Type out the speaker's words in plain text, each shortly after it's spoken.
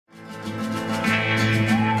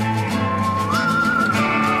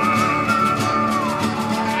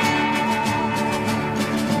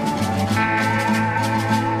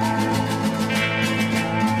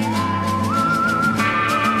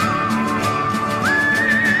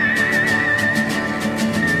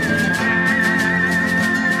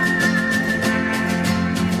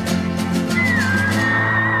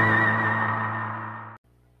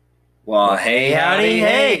hey, howdy,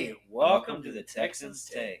 hey. Welcome to the Texans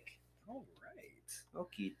Take. All right.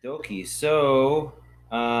 Okie dokie. So,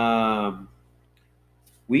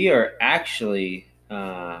 we are actually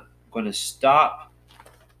going to stop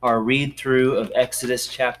our read through of Exodus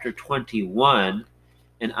chapter 21.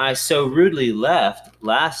 And I so rudely left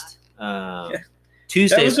last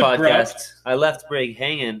Tuesday's podcast. Abrupt. I left Brig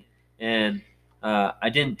hanging, and I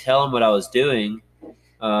didn't tell him what I was doing.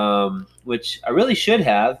 Which I really should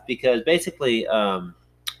have, because basically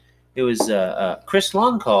it was Chris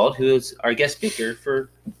Long called, who is our guest speaker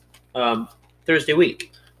for Thursday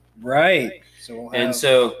week. Right.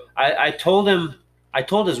 So I told him, I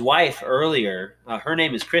told his wife earlier, her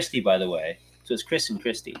name is Christy, by the way. So it's Chris and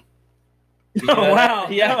Christy. Oh, wow.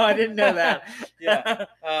 That? Yeah. No, I didn't know that. Yeah.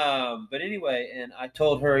 But anyway, and I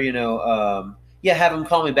told her, have him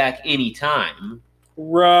call me back anytime.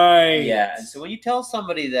 Right. Yeah, and so when you tell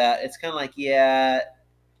somebody that, it's kind of like, you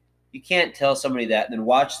can't tell somebody that and then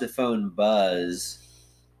watch the phone buzz,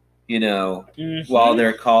 while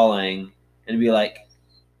they're calling and be like,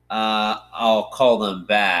 I'll call them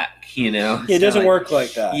back, It doesn't work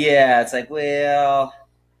like that. Yeah, it's like, well,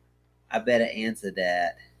 I better answer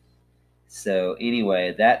that. So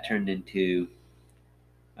anyway, that turned into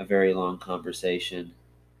a very long conversation,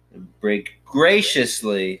 and Brig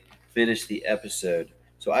graciously finished the episode.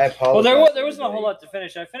 So I apologize. Well, there wasn't a whole lot to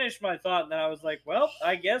finish. I finished my thought, and then I was like, well,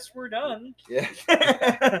 I guess we're done.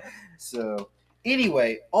 Yeah. So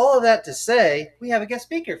anyway, all of that to say, we have a guest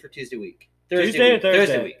speaker for Tuesday week. Thursday.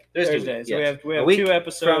 Thursday week. So yes. we have 2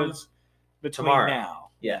 episodes between tomorrow.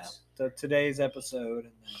 now. Yes. So today's episode,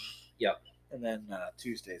 and then Yep. And then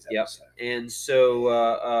Tuesday's Yep. episode. And so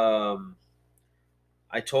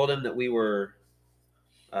I told him that we were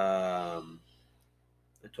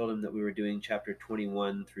doing chapter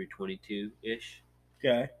 21 through 22-ish.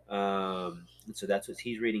 Okay. And so that's what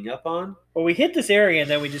he's reading up on. Well, we hit this area,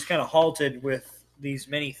 and then we just kind of halted with these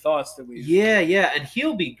many thoughts that we. Yeah, and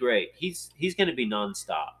he'll be great. He's going to be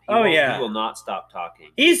nonstop. He will not stop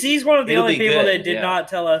talking. He's one of the only people good. that did not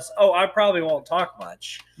tell us, oh, I probably won't talk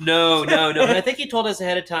much. No. I think he told us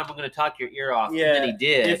ahead of time, we're going to talk your ear off. Yeah. And then he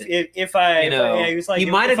did. If he was like, he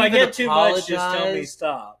might have if I even get too much, just tell me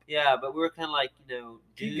stop. Yeah, but we were kind of like,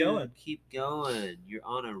 keep going. Keep going. You're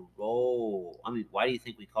on a roll. I mean, why do you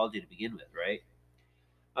think we called you to begin with, right?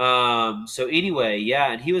 So anyway,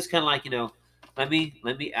 yeah, and he was kind of like, let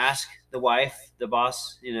me ask the wife, the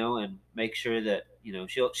boss, and make sure that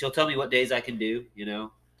she'll tell me what days I can do, and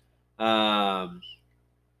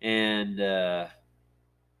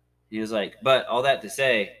he was like, but all that to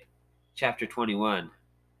say, chapter 21,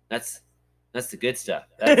 that's the good stuff.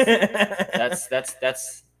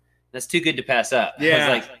 That's too good to pass up. Yeah. I was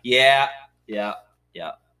like, yeah.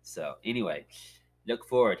 So anyway, look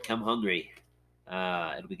forward. Come hungry.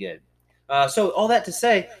 It'll be good. So all that to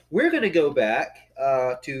say, we're going to go back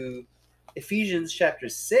to Ephesians chapter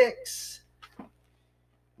 6. I'm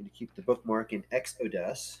going to keep the bookmark in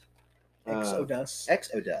Exodus.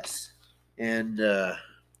 Exodus. And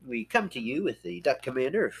we come to you with the Duck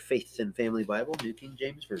Commander of Faith and Family Bible, New King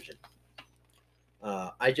James Version.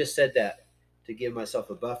 I just said that to give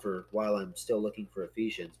myself a buffer while I'm still looking for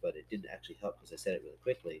Ephesians, but it didn't actually help because I said it really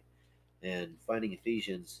quickly. And finding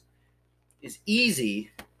Ephesians is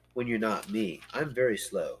easy when you're not me. I'm very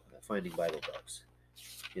slow at finding Bible books,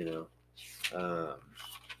 it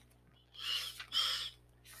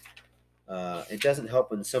doesn't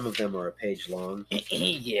help when some of them are a page long.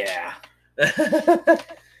 Yeah.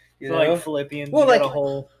 Like Philippians, like a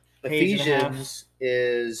whole page Ephesians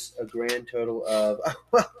is a grand total of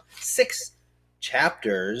 6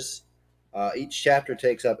 chapters. Each chapter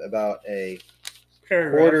takes up about a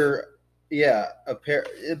paragraph.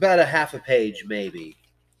 About a half a page maybe.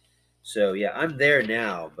 So yeah, I'm there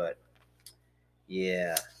now, but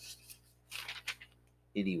yeah.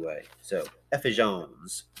 Anyway, so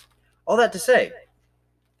Ephesians. All that to say,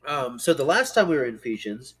 so the last time we were in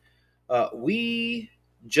Ephesians, we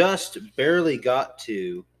just barely got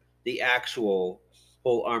to the actual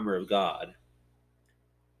whole armor of God.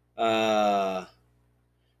 And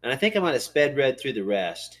I think I might have read through the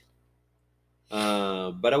rest.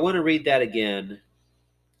 But I want to read that again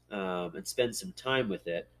and spend some time with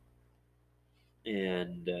it.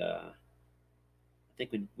 And I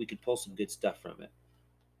think we could pull some good stuff from it.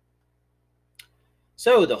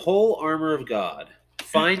 So, the whole armor of God.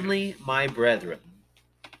 Finally, my brethren,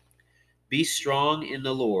 be strong in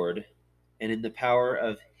the Lord and in the power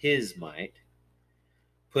of his might.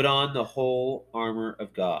 Put on the whole armor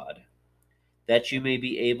of God, that you may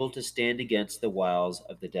be able to stand against the wiles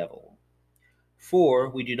of the devil. For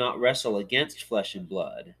we do not wrestle against flesh and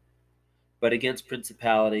blood, but against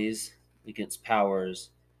principalities, against powers,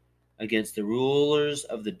 against the rulers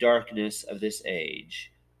of the darkness of this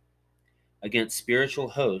age, against spiritual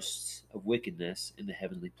hosts of wickedness in the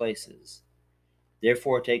heavenly places.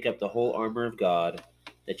 Therefore, take up the whole armor of God,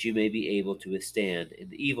 that you may be able to withstand in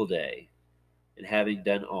the evil day, and having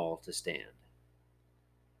done all, to stand.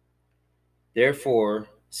 Therefore,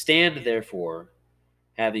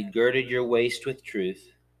 having girded your waist with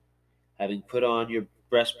truth, having put on your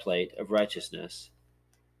breastplate of righteousness,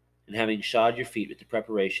 and having shod your feet with the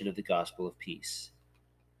preparation of the gospel of peace.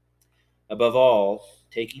 Above all,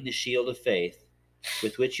 taking the shield of faith,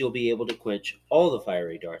 with which you'll be able to quench all the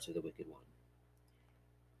fiery darts of the wicked one,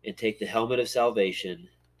 and take the helmet of salvation,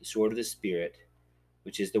 the sword of the Spirit,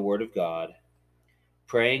 which is the word of God,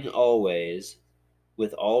 praying always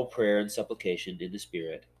with all prayer and supplication in the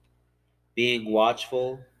Spirit, being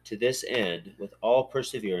watchful to this end with all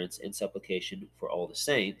perseverance and supplication for all the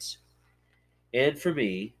saints, and for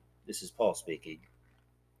me, this is Paul speaking,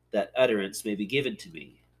 that utterance may be given to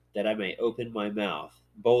me, that I may open my mouth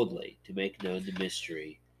boldly to make known the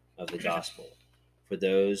mystery of the gospel, for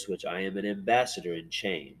those which I am an ambassador in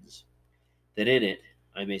chains, that in it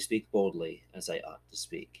I may speak boldly as I ought to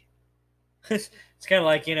speak. It's kind of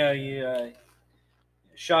like, you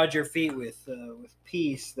shod your feet with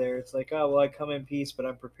peace. There, it's like, oh well, I come in peace, but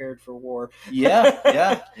I'm prepared for war.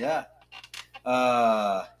 Yeah.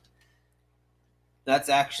 That's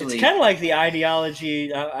actually. It's kind of like the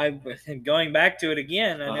ideology. Going back to it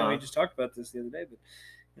again. I know we just talked about this the other day,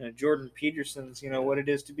 but Jordan Peterson's, what it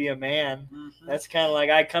is to be a man. Mhm. That's kind of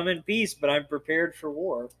like, I come in peace, but I'm prepared for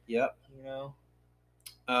war. Yep.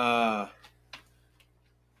 I'll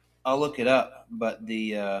look it up, but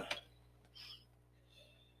the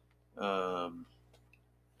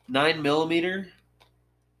 9mm,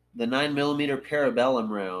 the 9mm parabellum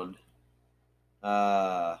round.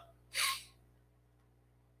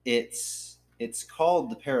 It's called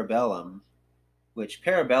the parabellum, which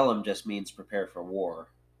parabellum just means prepare for war,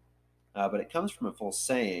 but it comes from a full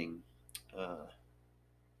saying. Let's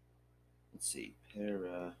see,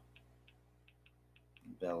 parabellum.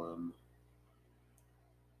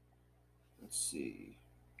 Let's see.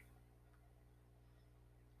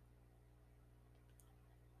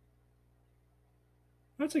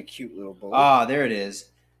 That's a cute little bowl. Ah, there it is.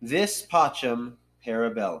 Vis pacem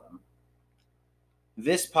parabellum.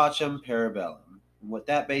 Vis pacem parabellum. And what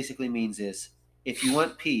that basically means is, if you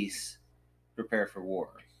want peace, prepare for war.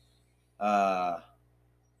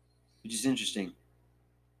 Which is interesting,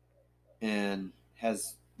 and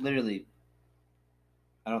has literally,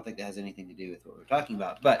 I don't think that has anything to do with what we're talking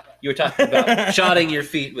about. But you were talking about shodding your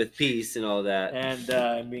feet with peace and all that,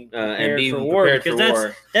 and being prepared for war,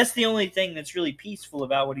 because that's the only thing that's really peaceful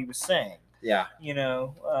about what he was saying. Yeah.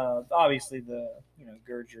 Obviously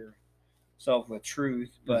gird yourself with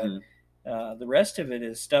truth, but the rest of it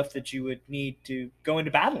is stuff that you would need to go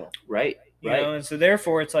into battle. Right. And so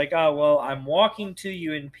therefore it's like, oh well, I'm walking to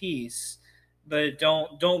you in peace, but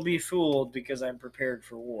don't be fooled because I'm prepared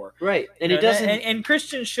for war. Right. And it doesn't. And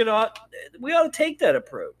Christians we ought to take that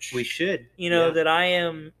approach. We should. That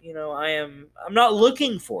I'm not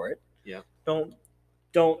looking for it. Yeah. Don't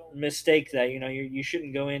mistake that. You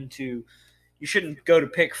shouldn't go to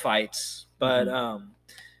pick fights, but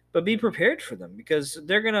be prepared for them, because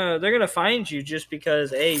they're gonna find you just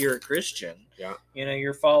because you're a Christian. Yeah.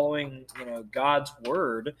 You're following God's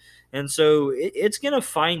word, and so it's gonna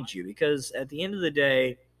find you, because at the end of the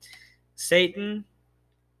day, Satan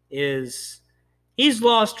he's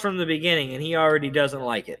lost from the beginning, and he already doesn't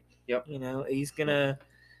like it. Yep.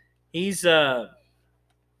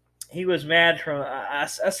 He was mad from. I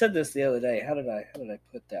said this the other day. How did I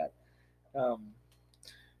put that?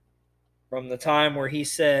 From the time where he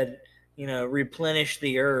said, replenish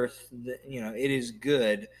the earth, it is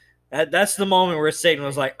good. That's the moment where Satan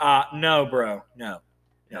was like, no, bro, no.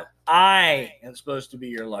 I am supposed to be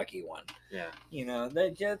your lucky one. Yeah.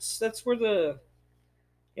 That's where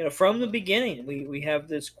from the beginning, we have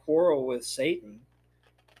this quarrel with Satan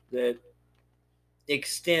that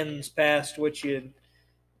extends past what you'd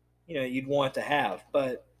want to have.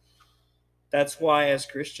 But that's why, as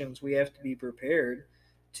Christians, we have to be prepared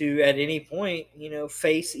to, at any point,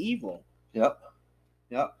 face evil. Yep.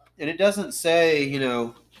 And it doesn't say,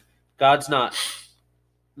 God's not,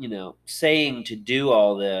 saying to do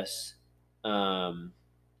all this, and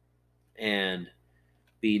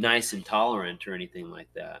be nice and tolerant or anything like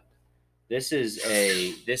that. This is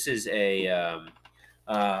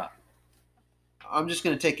I'm just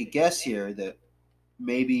going to take a guess here that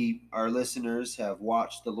maybe our listeners have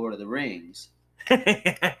watched The Lord of the Rings.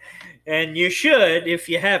 And you should, if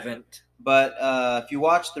you haven't. But if you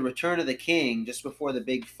watch The Return of the King, just before the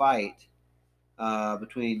big fight,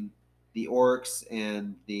 between the orcs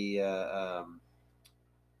and the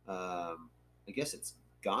I guess it's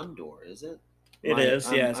Gondor, is it? It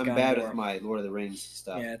is, yeah, it's I'm bad with Gondor. my Lord of the Rings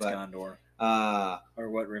stuff. Yeah, it's but Gondor, uh, or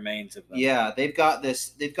what remains of them. yeah, they've got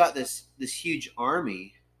this huge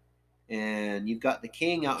army, and you've got the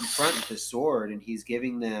king out in front with his sword, and he's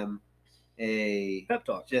giving them a Pep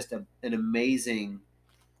talk. just an amazing.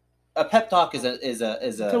 A pep talk is It's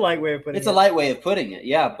a light way of putting it. It's a light way of putting it,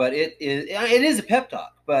 yeah, but it is a pep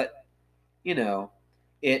talk, but you know,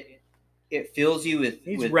 it fills you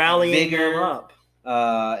He's with rallying vigor. them up.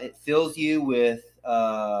 It fills you with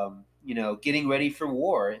getting ready for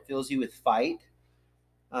war. It fills you with fight,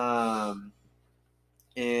 and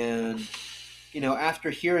after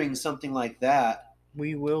hearing something like that,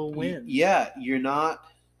 We will win. Yeah, you're not.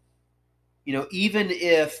 Even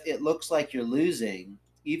if it looks like you're losing,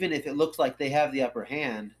 even if it looks like they have the upper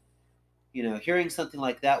hand, hearing something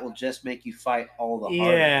like that will just make you fight all the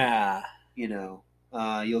harder. Yeah.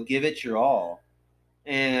 You'll give it your all.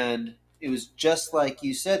 And it was just like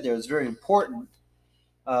you said there, it was very important.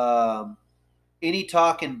 Any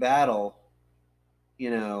talk in battle,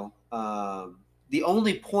 the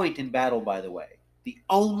only point in battle, by the way, the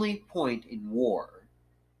only point in war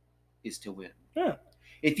is to win. Yeah.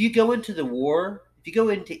 If you go into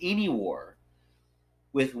any war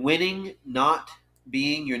with winning not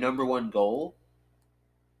being your number one goal,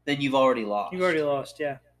 then you've already lost. You've already lost,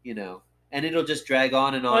 yeah. And it'll just drag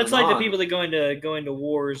on and on. Well, it's and like on. the people that go into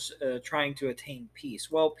wars trying to attain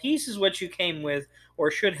peace. Well, peace is what you came with,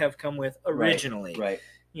 or should have come with originally. Right.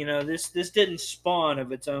 This didn't spawn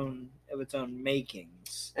of its own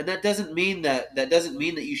makings. And that doesn't mean that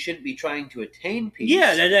you shouldn't be trying to attain peace.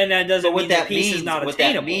 Yeah, that doesn't mean that peace means, is not what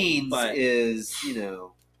attainable. What that means but... is,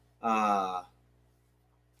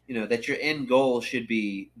 that your end goal should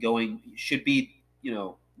be,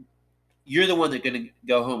 you're the one that's going to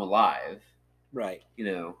go home alive. Right.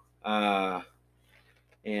 And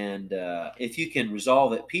if you can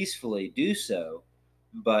resolve it peacefully, do so.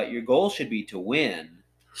 But your goal should be to win.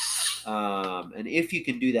 And if you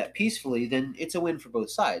can do that peacefully, then it's a win for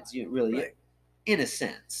both sides. Right. In a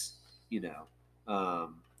sense,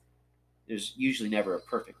 there's usually never a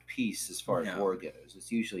perfect peace as far as war goes.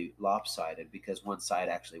 It's usually lopsided because one side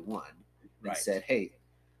actually won and said, "Hey,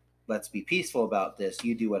 let's be peaceful about this.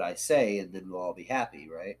 You do what I say, and then we'll all be happy,"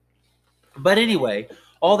 right? But anyway,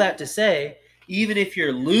 all that to say, even if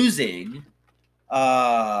you're losing,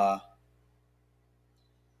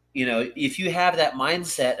 if you have that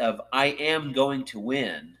mindset of "I am going to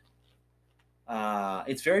win,"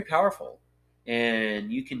 it's very powerful,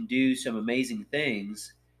 and you can do some amazing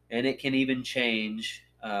things, and it can even change.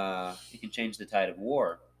 It can change the tide of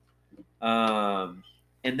war.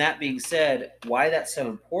 And that being said, why that's so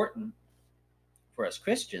important for us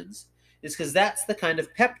Christians is because that's the kind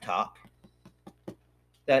of pep talk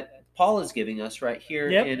that Paul is giving us right here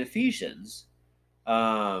in Ephesians.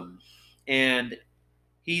 And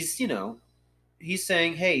he's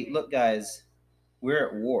saying, "Hey, look, guys, we're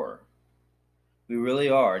at war. We really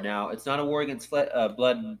are. Now, it's not a war against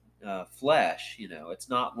blood and flesh. It's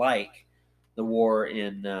not like the war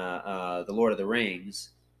in the Lord of the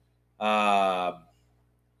Rings.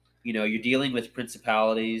 You're dealing with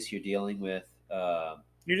principalities. You're dealing with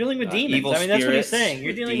demons. Evil That's what he's saying.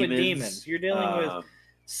 You're dealing with demons. You're dealing with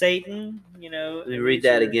Satan. Let me read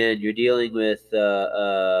that again. You're dealing with.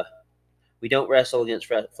 We don't wrestle against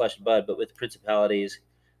flesh and blood, but with principalities,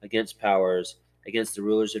 against powers, against the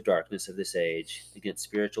rulers of darkness of this age, against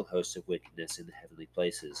spiritual hosts of wickedness in the heavenly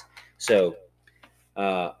places. So,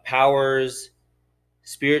 powers,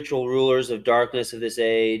 spiritual rulers of darkness of this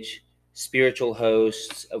age, spiritual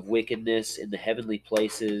hosts of wickedness in the heavenly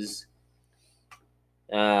places.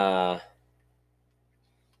 And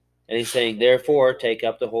he's saying, therefore, take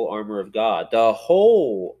up the whole armor of God. The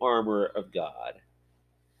whole armor of God.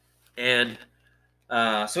 And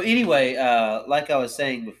so anyway, like I was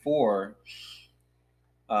saying before,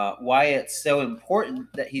 why it's so important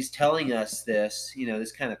that he's telling us this,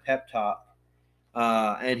 this kind of pep talk,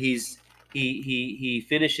 and he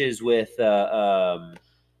finishes with,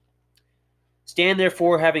 stand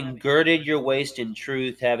therefore, having girded your waist in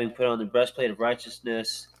truth, having put on the breastplate of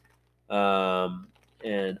righteousness, and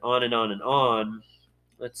on and on and on.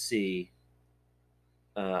 Let's see.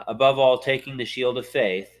 Above all, taking the shield of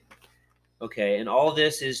faith. Okay, and all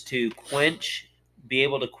this is to be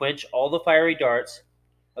able to quench all the fiery darts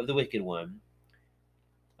of the wicked one,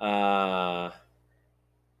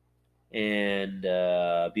 and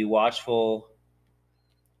be watchful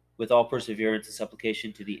with all perseverance and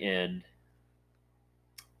supplication to the end,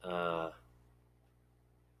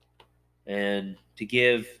 and to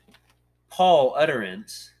give Paul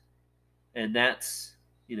utterance, and that's,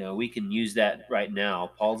 we can use that right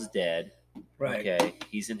now. Paul's dead. Right. Okay,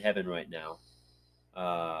 he's in heaven right now,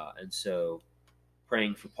 and so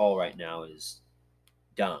praying for Paul right now is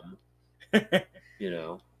dumb. you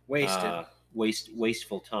know, Wasted.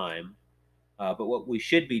 Wasteful time. But what we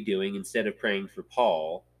should be doing instead of praying for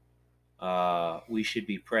Paul, we should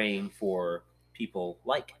be praying for people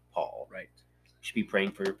like Paul. Right. You should be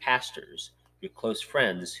praying for your pastors, your close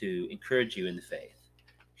friends who encourage you in the faith.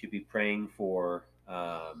 You should be praying for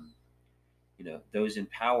those in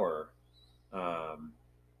power,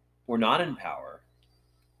 or not in power,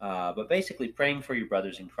 but basically praying for your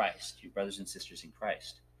brothers in Christ, your brothers and sisters in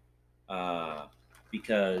Christ,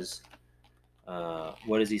 because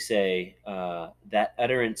what does he say? That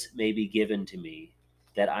utterance may be given to me,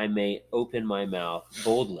 that I may open my mouth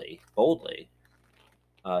boldly,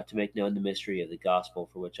 to make known the mystery of the gospel,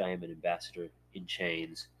 for which I am an ambassador in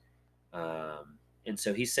chains. And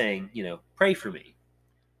so he's saying, pray for me.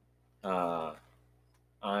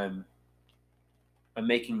 I'm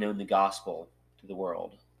making known the gospel to the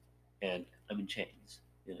world, and I'm in chains.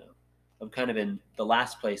 I'm kind of in the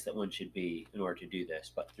last place that one should be in order to do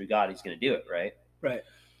this, but through God, He's going to do it, right? Right.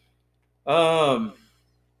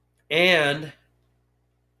 And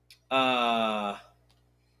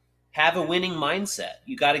have a winning mindset.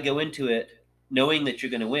 You got to go into it knowing that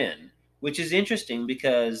you're going to win, which is interesting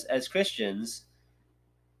because as Christians,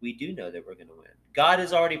 we do know that we're going to win. God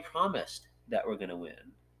has already promised that we're going to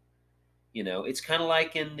win. It's kind of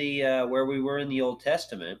like in the where we were in the Old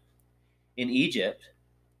Testament, in Egypt.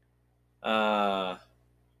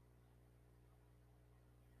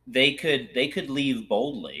 They could leave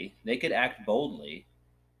boldly. They could act boldly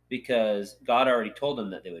because God already told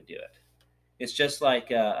them that they would do it. It's just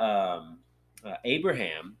like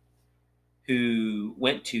Abraham, who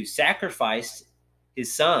went to sacrifice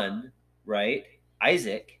his son, right,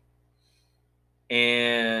 Isaac,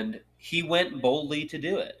 and he went boldly to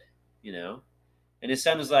do it. And his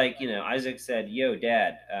son was like, Isaac said, "Yo,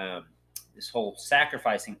 Dad, this whole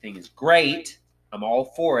sacrificing thing is great. I'm all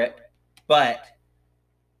for it, but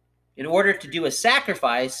in order to do a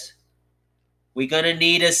sacrifice, we're gonna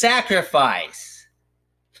need a sacrifice."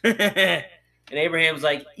 And Abraham's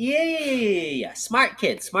like, yeah. Smart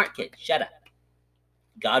kid. Shut up.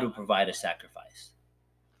 God will provide a sacrifice.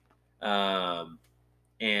 And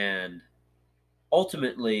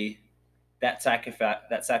ultimately, that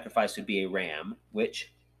sacrifice would be a ram,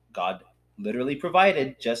 which God literally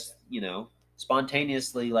provided, just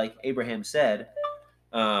spontaneously, like Abraham said.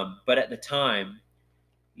 But at the time,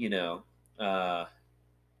 he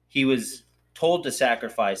was told to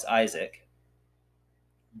sacrifice Isaac,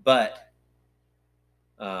 but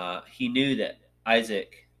he knew that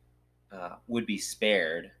Isaac would be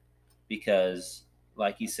spared because,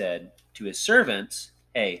 like he said to his servants,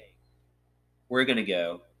 "Hey, we're going to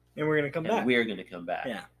go, and we're going to come back. We're going to come back."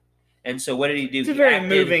 Yeah. And so, what did he do? It's a very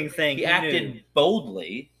moving thing. He acted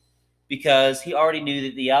boldly because he already knew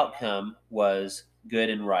that the outcome was good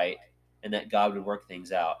and right, and that God would work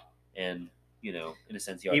things out. And in a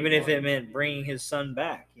sense, even if it meant bringing his son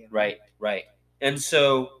back. Right. And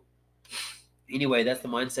so, anyway, that's the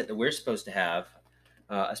mindset that we're supposed to have,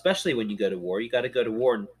 especially when you go to war. You got to go to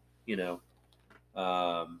war,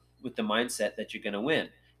 with the mindset that you're going to win.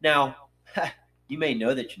 Now, you may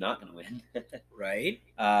know that you're not going to win. Right.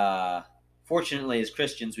 Fortunately, as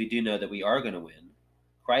Christians, we do know that we are going to win.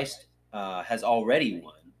 Christ has already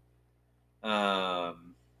won.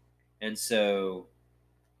 And so,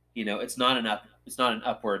 it's not an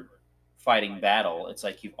upward fighting battle. It's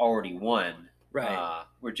like you've already won. Right.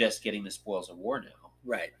 We're just getting the spoils of war now.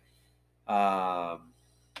 Right.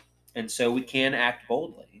 And so we can act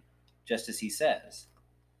boldly, just as he says.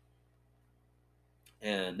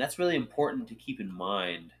 And that's really important to keep in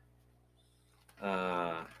mind.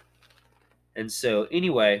 And so,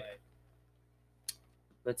 anyway,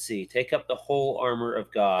 let's see. Take up the whole armor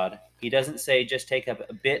of God. He doesn't say just take up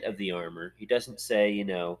a bit of the armor. He doesn't say,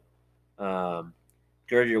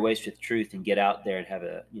 gird your waist with truth and get out there and have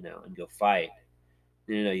and go fight.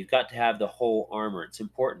 No. You've got to have the whole armor. It's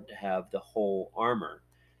important to have the whole armor.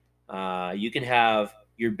 You can have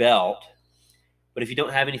your belt, but if you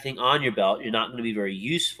don't have anything on your belt, you're not going to be very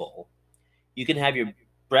useful. You can have your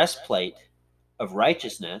breastplate of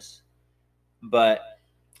righteousness, but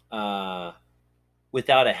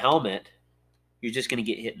without a helmet, you're just going to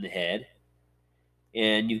get hit in the head.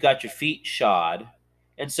 And you've got your feet shod.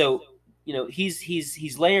 And so,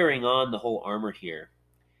 he's layering on the whole armor here.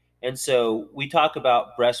 And so we talk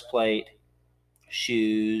about breastplate,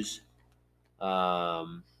 shoes, a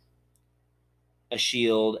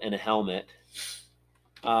shield, and a helmet.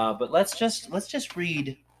 But let's just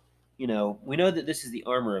read. We know that this is the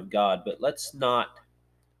armor of God, but let's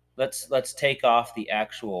take off the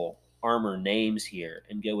actual armor names here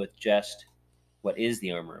and go with just what is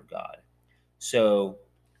the armor of God. So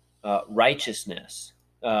righteousness.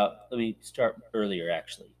 Let me start earlier,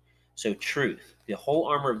 actually. So truth. The whole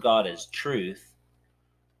armor of God is truth,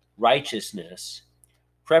 righteousness,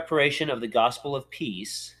 preparation of the gospel of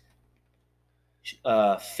peace,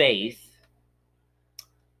 faith,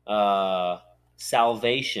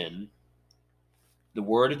 salvation, the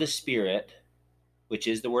word of the Spirit, which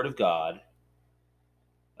is the word of God,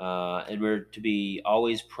 and we're to be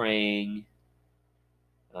always praying.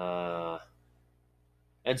 And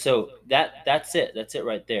so that's it. That's it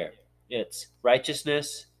right there. It's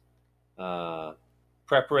righteousness,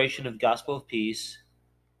 preparation of the gospel of peace,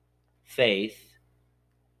 faith,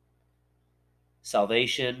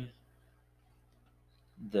 salvation,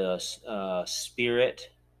 the Spirit,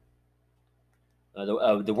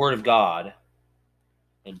 the Word of God,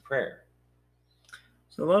 and prayer.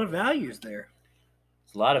 So a lot of values there.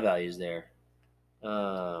 There's a lot of values there.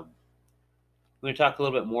 We're going to talk a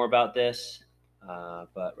little bit more about this,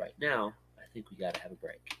 but right now, I think we got to have a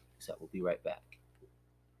break. So we'll be right back.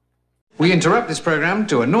 We interrupt this program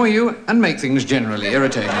to annoy you and make things generally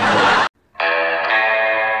irritating.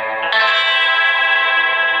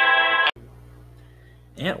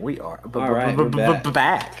 Yeah, we are. All right, we're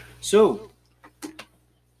back. So,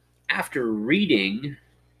 after reading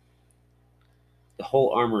the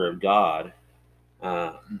whole armor of God,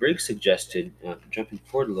 Briggs suggested jumping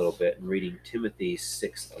forward a little bit and reading Timothy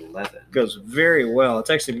 6:11. Goes very well.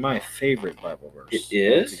 It's actually my favorite Bible verse. It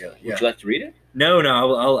is? Yeah. Would you like to read it? No.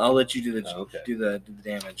 I'll let you do the Okay. do the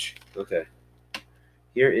damage. Okay.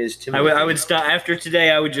 Here is Timothy. I would stop after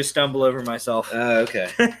today. I would just stumble over myself.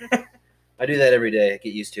 Okay. I do that every day. I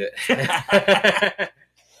get used to it.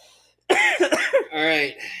 All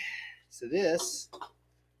right. So this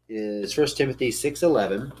is 1 Timothy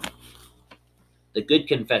 6:11, the good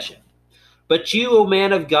confession. But you, O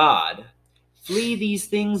man of God, flee these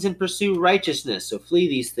things and pursue righteousness. So flee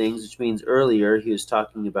these things, which means earlier he was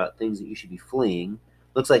talking about things that you should be fleeing.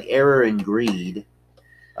 Looks like error and greed.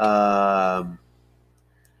 Proud,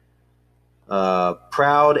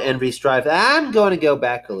 envy, strife. I'm going to go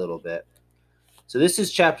back a little bit. So this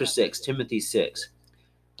is chapter 6, Timothy 6.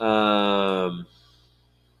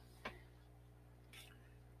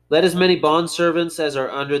 Let as many bondservants as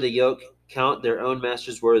are under the yoke count their own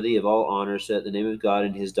masters worthy of all honor, so that the name of God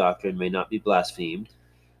and his doctrine may not be blasphemed.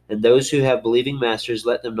 And those who have believing masters,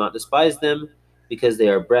 let them not despise them, because they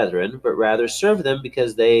are brethren, but rather serve them,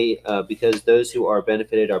 because those who are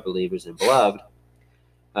benefited are believers and beloved.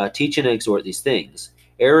 Teach and exhort these things.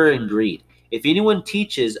 Error and greed. If anyone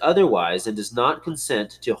teaches otherwise and does not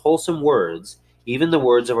consent to wholesome words, even the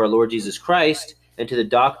words of our Lord Jesus Christ, and to the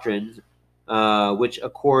doctrine which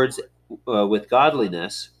accords with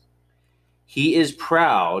godliness, he is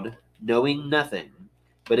proud, knowing nothing,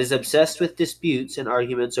 but is obsessed with disputes and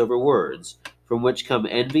arguments over words, from which come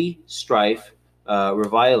envy, strife,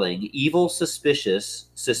 reviling, evil suspicions,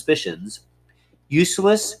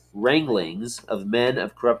 useless wranglings of men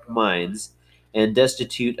of corrupt minds, and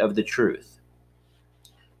destitute of the truth,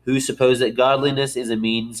 who suppose that godliness is a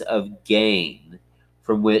means of gain,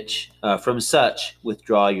 from such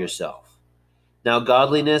withdraw yourself. Now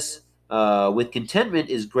godliness with contentment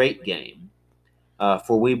is great gain,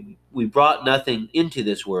 for we brought nothing into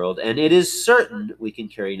this world, and it is certain we can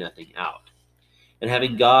carry nothing out. And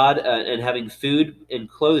having God and having food and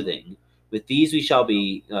clothing, with these we shall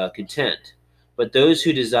be content. But those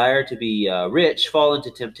who desire to be rich fall into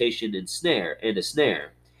temptation and a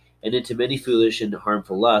snare, and into many foolish and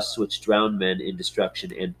harmful lusts, which drown men in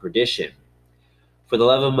destruction and perdition. For the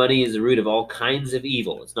love of money is the root of all kinds of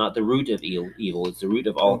evil. It's not the root of evil; it's the root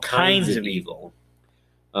of all kinds of evil.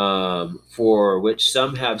 For which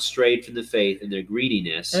some have strayed from the faith in their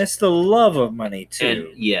greediness. And it's the love of money too. And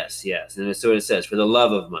yes, and that's what it says. For the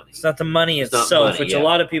love of money. It's not the money itself, money, which yeah. a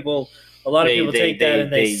lot of people take that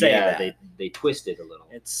and they say that. They twist it a little.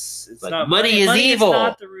 It's like not money is evil. It's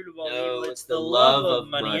not the root of all evil. It's the love of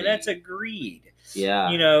money, and that's a greed. Yeah,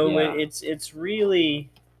 it's really.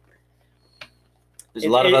 There's a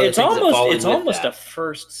lot of other things that fall in with It's almost that. a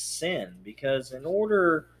first sin, because in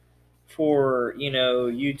order for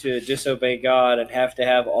you to disobey God and have to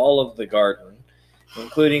have all of the garden,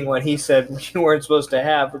 including what he said you weren't supposed to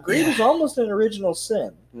have, but greed is almost an original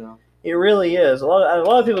sin. Yeah. It really is. A lot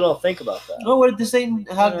of people don't think about that. Oh, what did Satan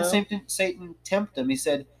tempt him? He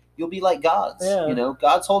said, "You'll be like gods. Yeah.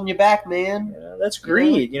 God's holding you back, man." That's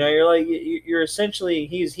greed. You're like you're essentially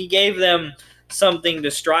he gave them something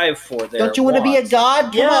to strive for there. Don't you want to be a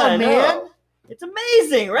god? Come on, man. It's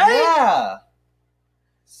amazing, right? Yeah.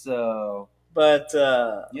 So. But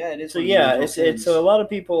yeah, it is. So yeah, it's so a lot of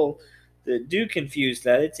people that do confuse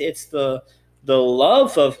that. It's the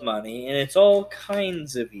love of money, and it's all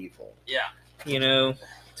kinds of evil. Yeah. To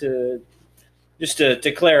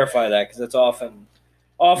clarify that, because it's often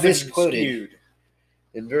misquoted skewed.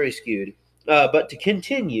 And very skewed. But to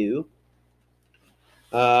continue,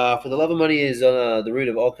 for the love of money is the root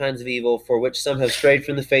of all kinds of evil, for which some have strayed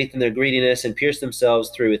from the faith in their greediness and pierced themselves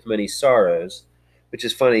through with many sorrows. Which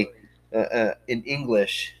is funny. In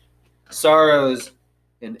English, sorrows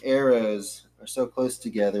and arrows are so close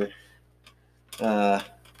together.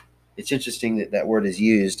 It's interesting that word is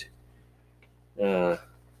used. I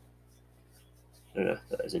don't know.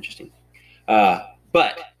 That was interesting.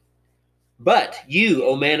 But you,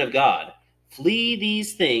 O man of God, flee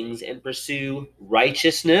these things and pursue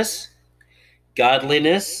righteousness,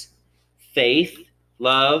 godliness, faith,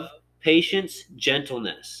 love, patience,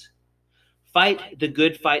 gentleness. Fight the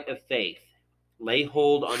good fight of faith. Lay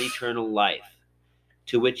hold on eternal life,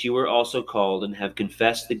 to which you were also called and have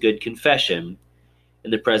confessed the good confession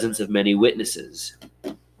in the presence of many witnesses.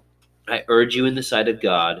 I urge you in the sight of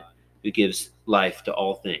God, who gives life to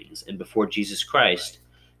all things, and before Jesus Christ,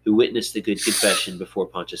 who witnessed the good confession before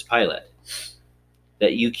Pontius Pilate,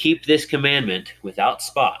 that you keep this commandment without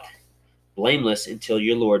spot, blameless until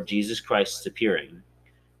your Lord Jesus Christ's appearing,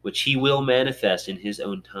 which he will manifest in his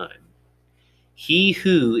own time. He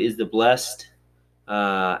who is the blessed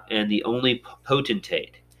and the only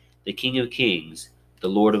potentate, the King of kings, the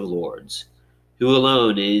Lord of lords, who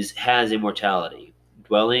alone has immortality,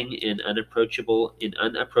 dwelling in unapproachable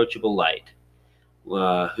light,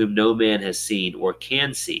 whom no man has seen or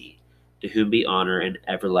can see, to whom be honor and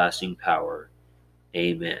everlasting power.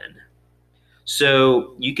 Amen.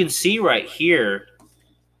 So you can see right here,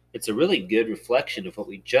 it's a really good reflection of what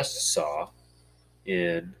we just saw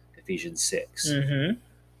in Ephesians 6.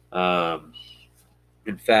 Mm-hmm.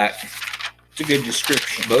 In fact, it's a good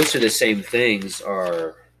description. Most of the same things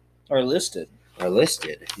are listed.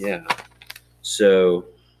 Yeah. So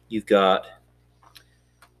you've got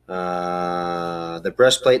the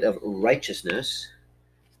breastplate of righteousness,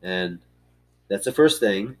 and that's the first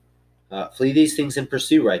thing. Flee these things and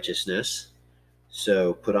pursue righteousness.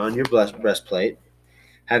 So put on your breastplate,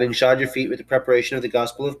 having shod your feet with the preparation of the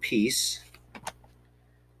gospel of peace.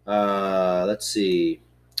 Let's see.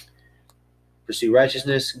 Pursue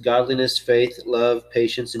righteousness, godliness, faith, love,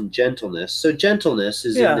 patience, and gentleness. So gentleness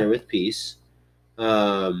is in there with peace.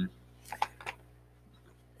 With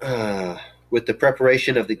the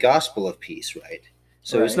preparation of the gospel of peace, right?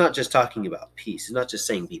 So It's not just talking about peace. It's not just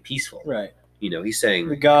saying be peaceful. Right. He's saying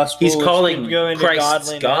the gospel. He's calling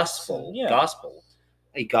Christ's gospel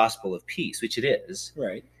a gospel of peace, which it is.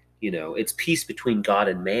 Right. It's peace between God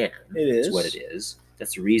and man. It is what it is.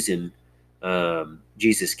 That's the reason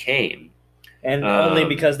Jesus came. And only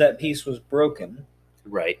because that peace was broken.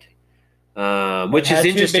 Right. Which is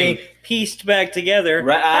interesting. To be pieced back together.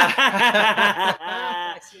 Right.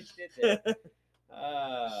 I switched it there.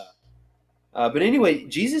 But anyway,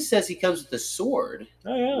 Jesus says he comes with a sword.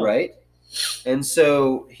 Oh, yeah. Right? And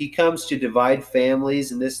so he comes to divide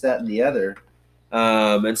families and this, that, and the other.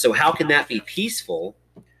 And so how can that be peaceful?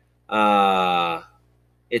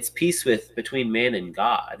 It's peace between man and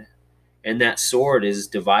God. And that sword is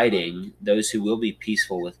dividing those who will be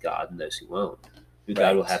peaceful with God and those who won't. Who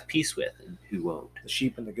God will have peace with and who won't. The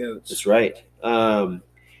sheep and the goats. That's right. And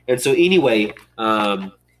so anyway,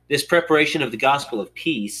 this preparation of the gospel of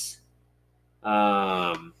peace,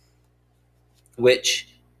 which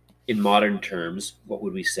in modern terms, what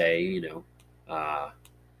would we say?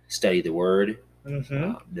 Study the word,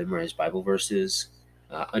 memorize Bible verses,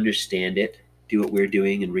 understand it, do what we're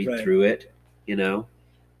doing and read through it,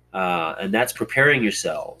 and that's preparing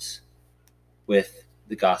yourselves with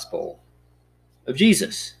the gospel of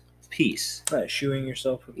Jesus, peace. Right, shoeing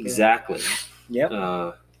yourself with exactly. Yep.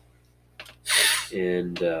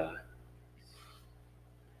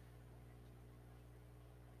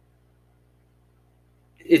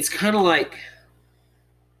 It's kind of like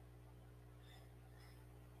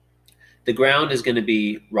the ground is going to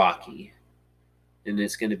be rocky, and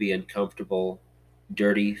it's going to be uncomfortable,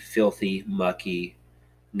 dirty, filthy, mucky,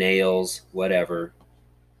 nails, whatever.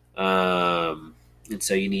 And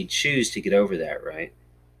so you need shoes to get over that, right?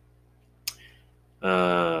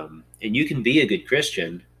 And you can be a good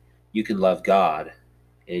Christian. You can love God,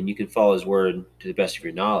 and you can follow his word to the best of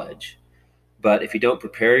your knowledge. But if you don't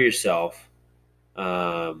prepare yourself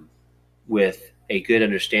with a good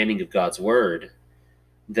understanding of God's word,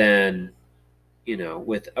 then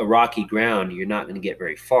with a rocky ground, you're not going to get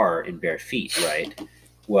very far in bare feet, right?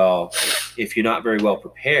 Well, if you're not very well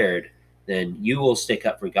prepared, then you will stick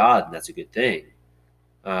up for God, and that's a good thing.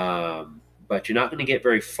 But you're not going to get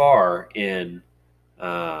very far in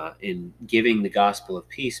giving the gospel of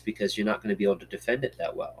peace, because you're not going to be able to defend it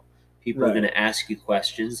that well. People are going to ask you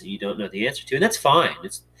questions that you don't know the answer to, and that's fine.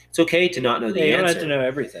 It's okay to not know the answer. You don't have to know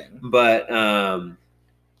everything. But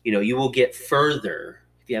you will get further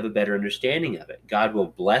if you have a better understanding of it. God will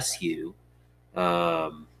bless you,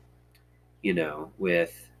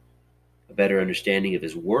 with a better understanding of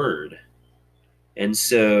His Word. And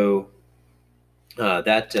so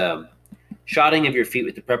that shodding of your feet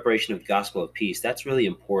with the preparation of the gospel of peace, that's really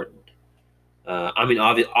important.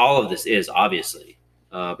 All of this is, obviously.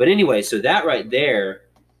 But anyway, so that right there,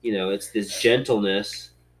 it's this gentleness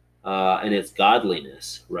and it's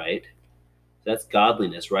godliness, right? That's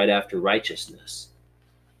godliness right after righteousness.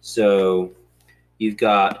 So you've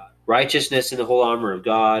got righteousness in the whole armor of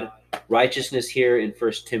God, righteousness here in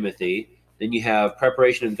 1 Timothy. Then you have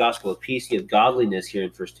preparation of the gospel of peace. You have godliness here in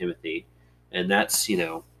 1 Timothy. And that's,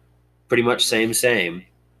 pretty much same.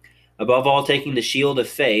 Above all, taking the shield of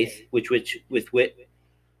faith, with which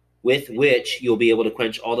you'll be able to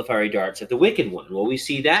quench all the fiery darts of the wicked one. Well, we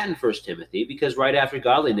see that in 1 Timothy, because right after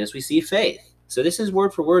godliness, we see faith. So this is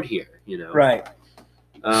word for word here, Right.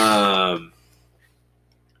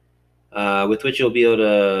 With which you'll be able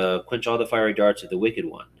to quench all the fiery darts of the wicked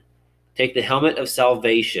one. Take the helmet of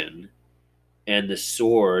salvation and the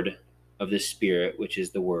sword of the Spirit, which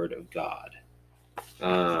is the word of God.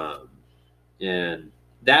 And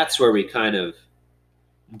that's where we kind of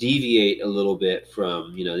deviate a little bit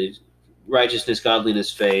from, these righteousness,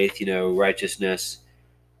 godliness, faith, righteousness,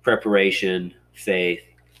 preparation, faith.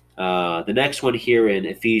 The next one here in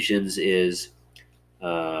Ephesians is,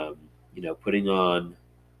 putting on,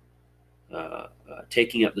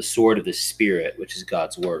 taking up the sword of the Spirit, which is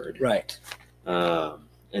God's word. Right.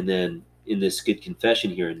 And then in this good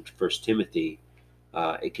confession here in 1 Timothy,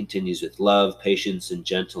 it continues with love, patience, and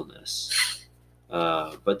gentleness.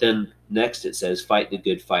 But then next it says, fight the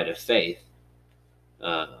good fight of faith.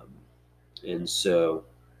 And so,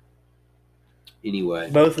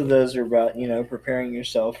 anyway. Both of those are about, preparing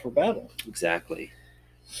yourself for battle. Exactly.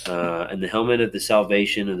 And the helmet of the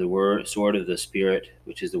salvation of the sword of the Spirit,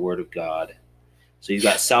 which is the word of God. So you've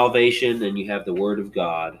got salvation and you have the word of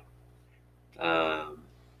God.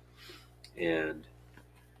 And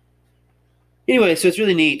anyway, so it's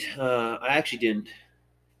really neat. I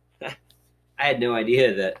had no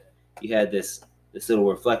idea that you had this little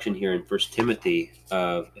reflection here in 1 Timothy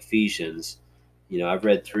of Ephesians. I've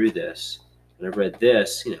read through this, and I've read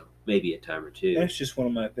this, maybe a time or two. That's just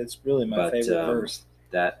it's really my favorite verse.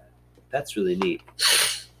 That's really neat.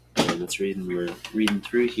 And we're reading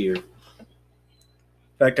through here. In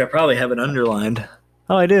fact, I probably have it underlined.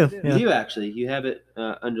 Oh, I do. Yeah. You actually, you have it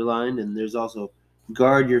underlined, and there's also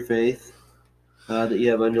guard your faith that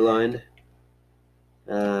you have underlined.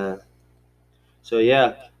 So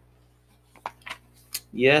yeah.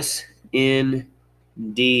 Yes,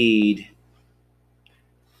 indeed.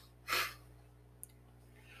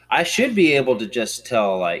 I should be able to just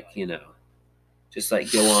tell, just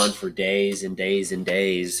go on for days and days and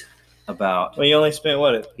days about. Well, you only spent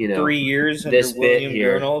 3 years under William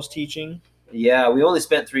Gurnall's teaching? Yeah, we only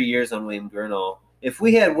spent 3 years on William Gurnall. If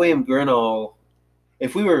we had William Gurnall,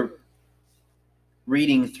 if we were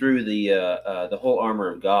reading through the whole armor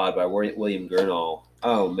of God by William Gurnall,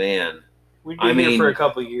 oh man. We'd be here for a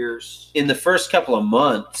couple of years. In the first couple of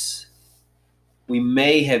months, we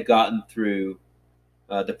may have gotten through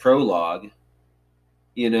the prologue,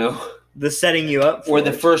 the setting you up for or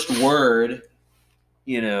the first word,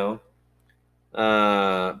 because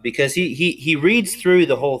he reads through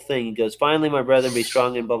the whole thing. He goes, finally, my brethren, be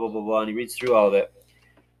strong and blah, blah, blah, blah. And he reads through all of it.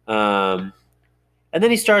 And then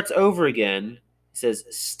he starts over again. He says,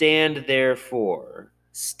 stand therefore,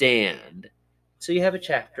 stand. So you have a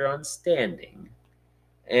chapter on standing.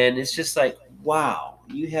 And it's just like, wow,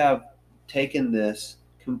 you have taken this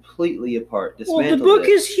completely apart. Well, the book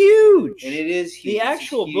is huge. And it is huge. The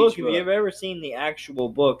actual book, if you've ever seen the actual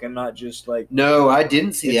book and not just No, I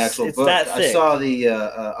didn't see the actual book. I saw the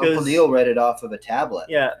Uncle Neil read it off of a tablet.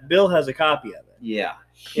 Yeah, Bill has a copy of it. Yeah.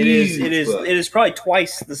 It is probably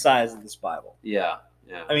twice the size of this Bible. Yeah.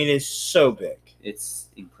 I mean, it's so big. It's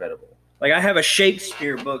incredible. I have a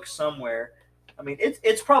Shakespeare book somewhere. I mean,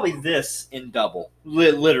 it's probably this in double,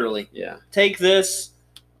 literally. Yeah. Take this,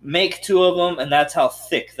 make 2 of them, and that's how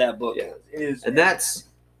thick that book is. It is. And that's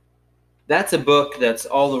a book that's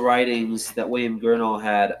all the writings that William Gurnall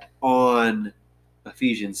had on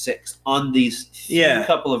Ephesians 6, on these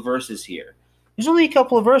couple of verses here. There's only a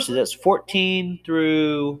couple of verses. That's 14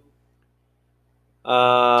 through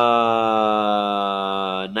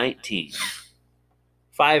 19.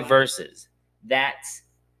 5 verses. That's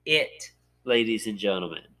it, ladies and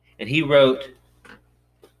gentlemen. And he wrote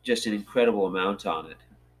just an incredible amount on it,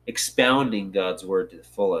 expounding God's word to the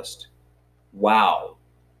fullest. Wow.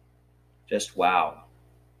 Just wow.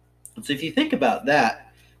 And so if you think about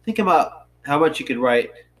that, think about how much you could write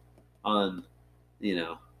on,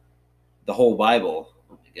 the whole Bible.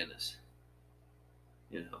 Oh my goodness.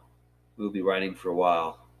 We'll be writing for a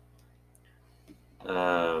while.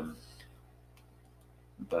 But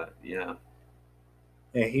yeah.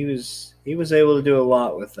 Yeah, he was able to do a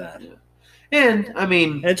lot with that. Yeah. And I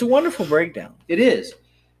mean, And it's a wonderful breakdown. It is.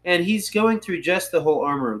 And he's going through just the whole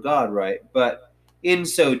armor of God, right? But in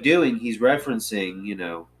so doing, he's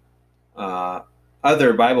referencing,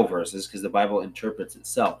 other Bible verses because the Bible interprets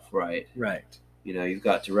itself, right? Right. You've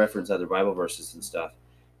got to reference other Bible verses and stuff.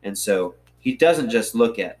 And so he doesn't just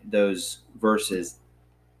look at those verses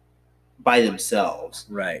by themselves.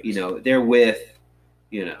 Right. They're with,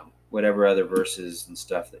 whatever other verses and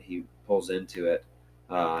stuff that he pulls into it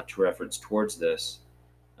to reference towards this.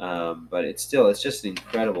 But it's just an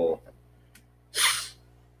incredible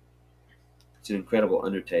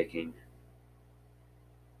undertaking.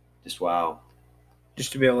 Just wow.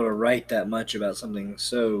 Just to be able to write that much about something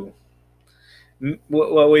so,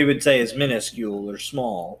 what we would say is minuscule or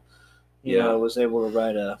small, was able to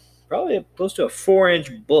write probably close to a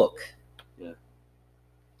 4-inch book. Yeah.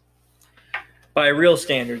 By real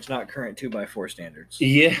standards, not current 2x4 standards.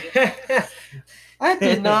 Yeah. I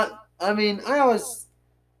did not. I mean, I always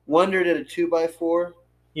wondered at a 2x4.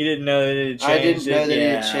 You didn't know that it changed. I didn't know that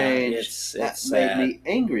it it changed. It's that made me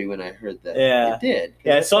angry when I heard that. Yeah. It did.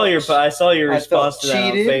 Yeah, I saw your response to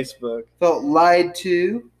that cheated, on Facebook. Felt lied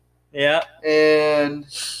to. Yeah. And,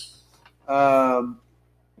 I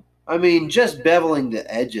mean, just beveling the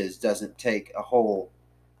edges doesn't take a whole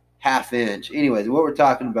half inch. Anyways, what we're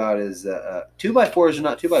talking about is 2x4s are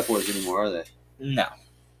not 2x4s anymore, are they? No.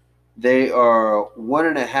 They are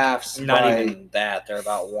 1.5. Not even that. They're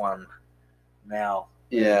about 1 now.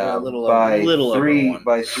 Yeah, a little by over 1.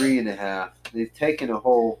 By 3.5. They've taken a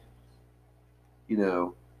whole,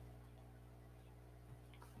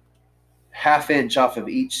 half inch off of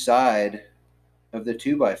each side of the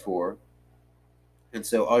 2x4, and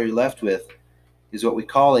so all you're left with is what we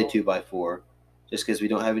call a 2x4, just because we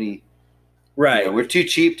don't have any. Right. We're too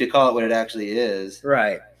cheap to call it what it actually is.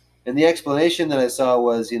 Right. And the explanation that I saw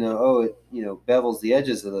was, it bevels the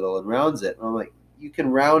edges a little and rounds it. And I'm like, you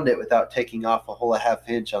can round it without taking off a whole half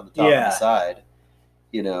inch on the top and the side.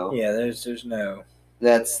 Yeah, there's no.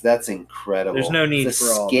 That's incredible. There's no need for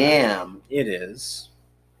all that. It's a scam. It is.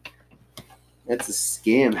 It's a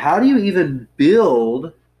scam. How do you even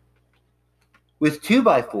build with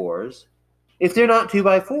 2x4s if they're not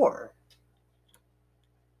 2x4?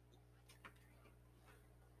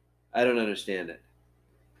 I don't understand it.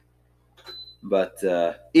 But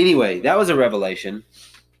anyway, that was a revelation.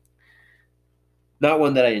 Not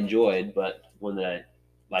one that I enjoyed, but one that I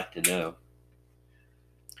like to know.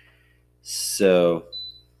 So,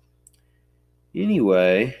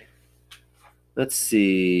 anyway, let's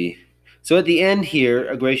see. So at the end here,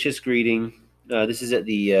 a gracious greeting. This is at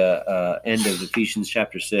the end of Ephesians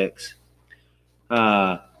chapter 6.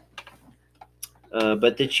 But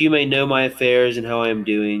that you may know my affairs and how I am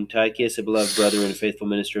doing. Tychicus, a beloved brother and a faithful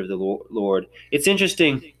minister of the Lord. It's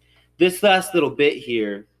interesting. This last little bit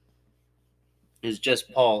here is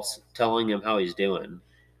just Paul telling him how he's doing.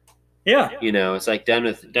 Yeah. It's like done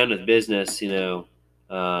with business.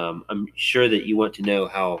 I'm sure that you want to know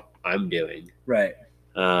how I'm doing. Right.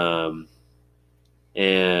 And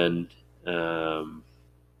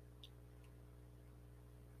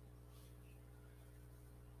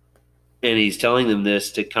he's telling them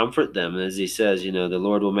this to comfort them, as he says, the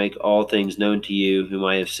Lord will make all things known to you, whom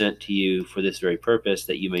I have sent to you for this very purpose,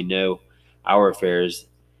 that you may know our affairs,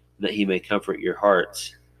 and that he may comfort your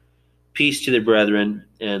hearts. Peace to the brethren,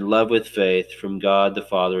 and love with faith from God the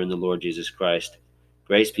Father and the Lord Jesus Christ.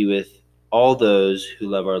 Grace be with all those who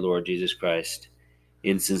love our Lord Jesus Christ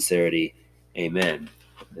in sincerity. Amen.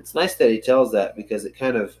 It's nice that he tells that, because it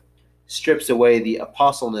kind of strips away the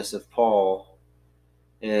apostleness of Paul,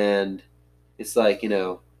 and it's like,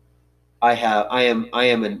 I am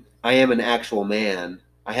an actual man.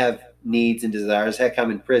 I have needs and desires. Heck,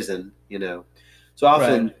 I'm in prison, So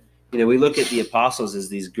often, Right. We look at the apostles as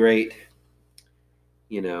these great,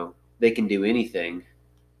 they can do anything.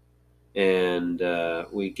 And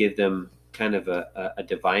we give them kind of a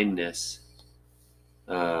divineness.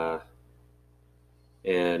 And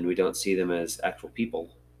we don't see them as actual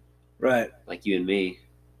people. Right. like you and me.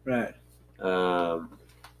 Right. And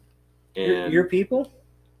Your people?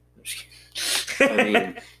 I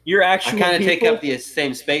mean, your I actual kind of take people? up the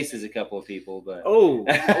same space as a couple of people, but Oh,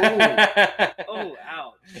 ouch.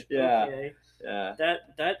 Yeah. Okay. Yeah.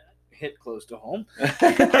 That hit close to home.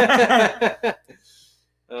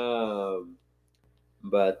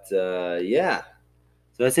 Yeah.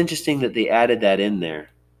 So it's interesting that they added that in there.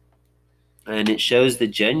 And it shows the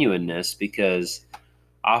genuineness because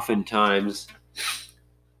oftentimes,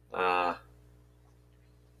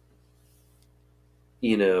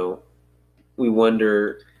 we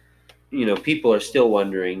wonder, people are still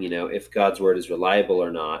wondering, if God's word is reliable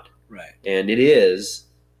or not. Right. And it is.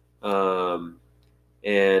 And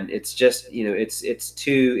it's just, it's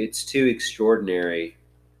too extraordinary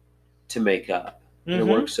to make up. Mm-hmm. It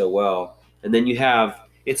works so well. And then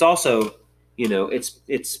it's also,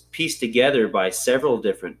 it's pieced together by several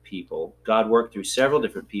different people. God worked through several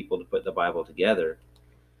different people to put the Bible together.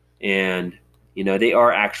 And, they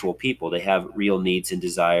are actual people. They have real needs and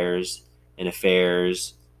desires and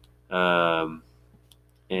affairs. So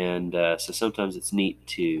sometimes it's neat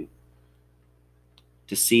to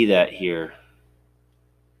see that here.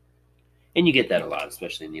 And you get that a lot,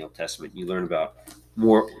 especially in the Old Testament. You learn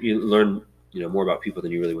more about people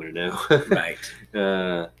than you really want to know. Right.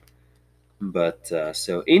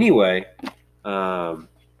 So anyway,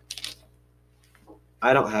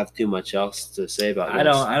 I don't have too much else to say about this.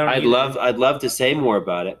 I'd love to say more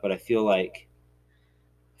about it, but I feel like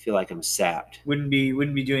I'm sapped. Wouldn't be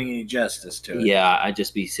doing any justice to it. Yeah, I'd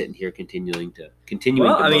just be sitting here continuing. Well,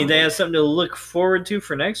 to I mean, mumble. they have something to look forward to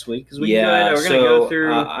for next week because we're Yeah, going to go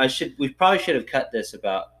through. We probably should have cut this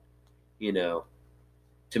about, to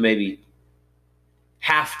maybe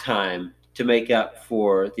halftime to make up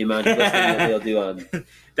for the amount of listening that they'll do on.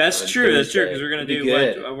 That's on true. Thursday. That's true because we're going to do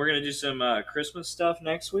good. we're going to do some Christmas stuff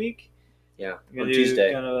next week. Yeah, we're on do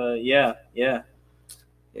Tuesday. Kind of yeah.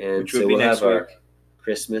 And which so would be we'll next have our week.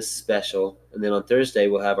 Christmas special, and then on Thursday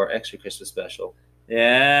we'll have our extra Christmas special.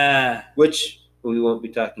 Yeah. Which we won't be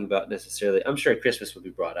talking about necessarily. I'm sure Christmas will be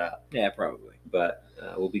brought up. Yeah, probably. But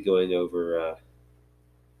we'll be going over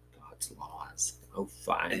God's laws. Oh,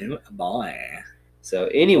 fine. Boy. So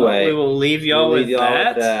anyway, we will leave y'all with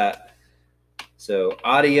that. So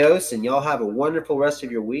adios, and y'all have a wonderful rest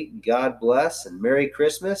of your week. God bless, and Merry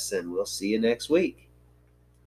Christmas, and we'll see you next week.